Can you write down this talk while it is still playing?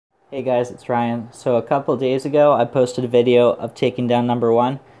Hey guys, it's Ryan. So a couple days ago, I posted a video of taking down number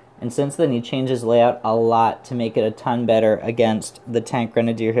one, and since then he changed his layout a lot to make it a ton better against the tank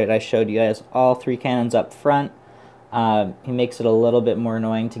grenadier hit I showed you guys. All three cannons up front. He makes it a little bit more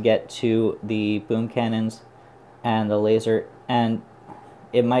annoying to get to the boom cannons and the laser, and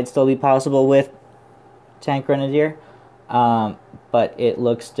it might still be possible with tank grenadier, but it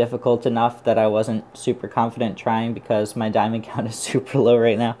looks difficult enough that I wasn't super confident trying because my diamond count is super low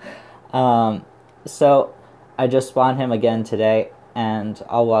right now. So I just spawned him again today, and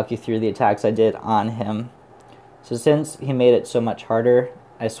I'll walk you through the attacks I did on him. So since he made it so much harder,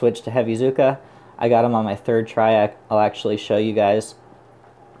 I switched to Heavy Zuka. I got him on my third try. I'll actually show you guys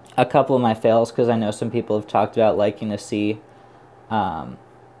a couple of my fails because I know some people have talked about liking to see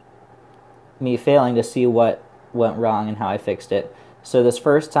me failing to see what went wrong and how I fixed it. So this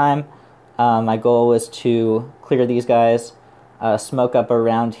first time, my goal was to clear these guys, smoke up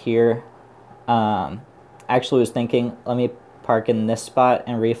around here. Actually was thinking, let me park in this spot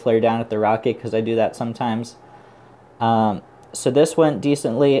and reflare down at the rocket because I do that sometimes. So this went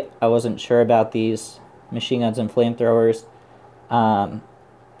decently. I wasn't sure about these machine guns and flamethrowers. A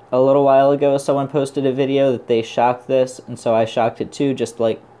little while ago, someone posted a video that they shocked this, and so I shocked it too, just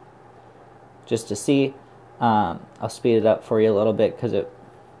to see. I'll speed it up for you a little bit because it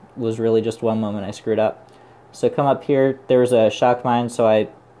was really just one moment I screwed up. So come up here, there was a shock mine, so I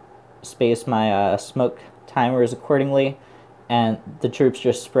spaced my smoke timers accordingly, and the troops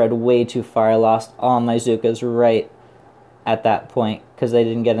just spread way too far. I lost all my Zukas right at that point because they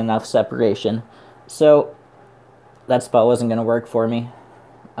didn't get enough separation. So that spot wasn't going to work for me.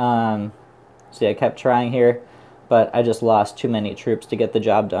 So yeah, I kept trying here, but I just lost too many troops to get the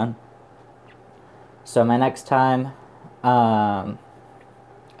job done. So my next time, I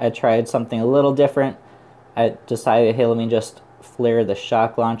tried something a little different. I decided, hey, let me just flare the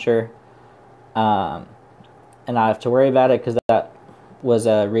shock launcher, and not have to worry about it because that was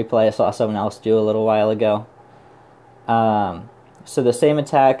a replay I saw someone else do a little while ago. So the same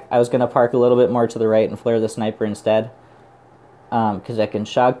attack, I was going to park a little bit more to the right and flare the sniper instead, because I can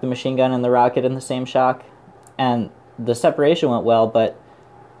shock the machine gun and the rocket in the same shock, and the separation went well, but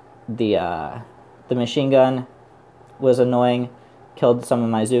the machine gun was annoying, killed some of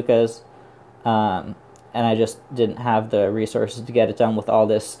my Zukas, and I just didn't have the resources to get it done with all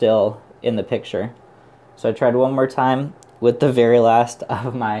this still in the picture. So I tried one more time with the very last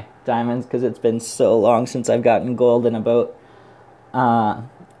of my diamonds because it's been so long since I've gotten gold in a boat,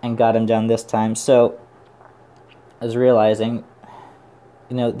 and got him done this time. So I was realizing,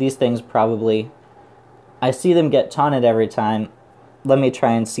 these things probably, I see them get taunted every time. Let me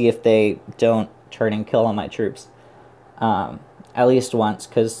try and see if they don't turn and kill all my troops, at least once,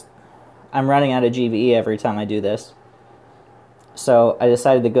 because I'm running out of GVE every time I do this. So I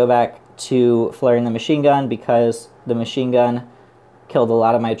decided to go back to flaring the machine gun because the machine gun killed a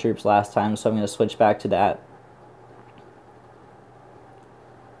lot of my troops last time, so I'm going to switch back to that.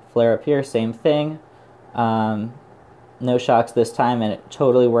 Flare up here, same thing. No shocks this time, and it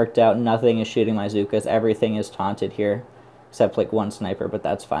totally worked out. Nothing is shooting my Zukas. Everything is taunted here, except like one sniper, but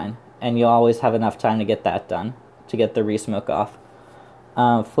that's fine. And you'll always have enough time to get that done, to get the re-smoke off.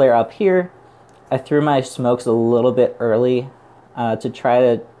 Flare up here. I threw my smokes a little bit early to try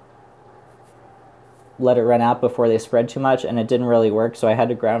to let it run out before they spread too much, and it didn't really work, so I had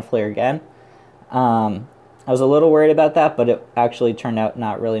to ground flare again. I was a little worried about that, but it actually turned out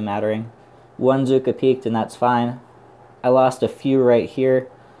not really mattering. One Zuka peaked, and that's fine. I lost a few right here,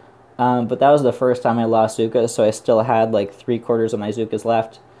 but that was the first time I lost Zukas, so I still had like 3/4 of my Zukas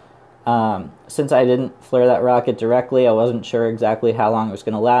left. Since I didn't flare that rocket directly, I wasn't sure exactly how long it was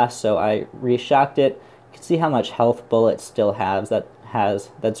going to last, so I re-shocked it. You can see how much health Bullet still has.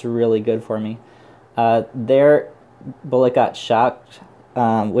 That's really good for me. There, Bullet got shocked,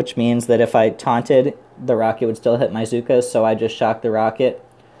 which means that if I taunted, the rocket would still hit my Zukas, so I just shocked the rocket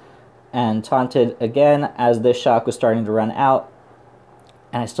and taunted again as this shock was starting to run out.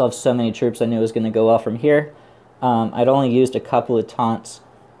 And I still have so many troops I knew it was going to go well from here. I'd only used a couple of taunts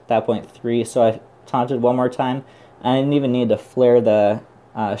at that point, 3, so I taunted one more time. And I didn't even need to flare the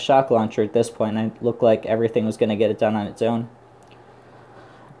shock launcher at this point. It looked like everything was going to get it done on its own.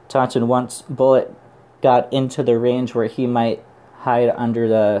 Taunted once Bullet got into the range where he might hide under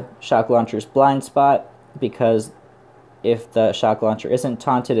the shock launcher's blind spot, because if the shock launcher isn't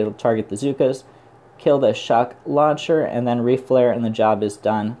taunted, it'll target the Zukas, kill the shock launcher, and then reflare, and the job is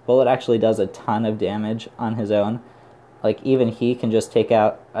done. Bullet actually does a ton of damage on his own. Like, even he can just take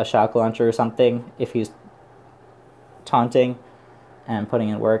out a shock launcher or something if he's taunting and putting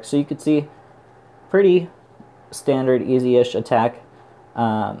in work. So you could see, pretty standard, easy-ish attack.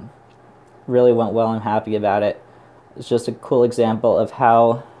 really went well. I'm happy about it. It's just a cool example of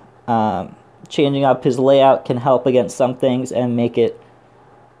how changing up his layout can help against some things and make it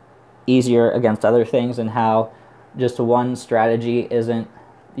easier against other things, and how just one strategy isn't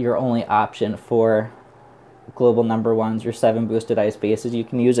your only option for global number ones, your 7 boosted ice bases. You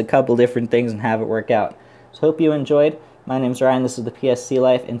can use a couple different things and have it work out. So hope you enjoyed. My name's Ryan. This is the PSC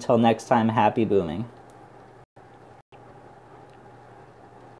Life. Until next time, happy booming.